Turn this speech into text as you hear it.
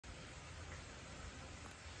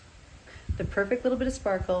the perfect little bit of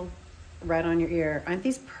sparkle right on your ear. Aren't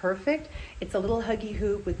these perfect? It's a little huggy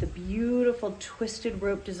hoop with the beautiful twisted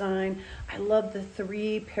rope design. I love the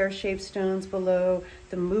 3 pear-shaped stones below,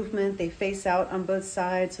 the movement. They face out on both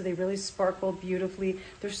sides, so they really sparkle beautifully.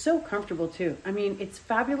 They're so comfortable too. I mean, it's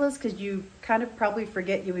fabulous because you kind of probably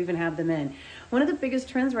forget you even have them in. One of the biggest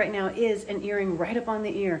trends right now is an earring right up on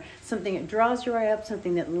the ear, something that draws your eye up,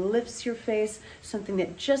 something that lifts your face, something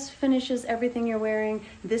that just finishes everything you're wearing.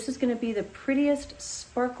 This is going to be the prettiest,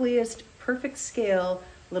 sparkliest, perfect scale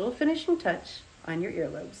little finishing touch on your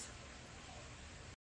earlobes.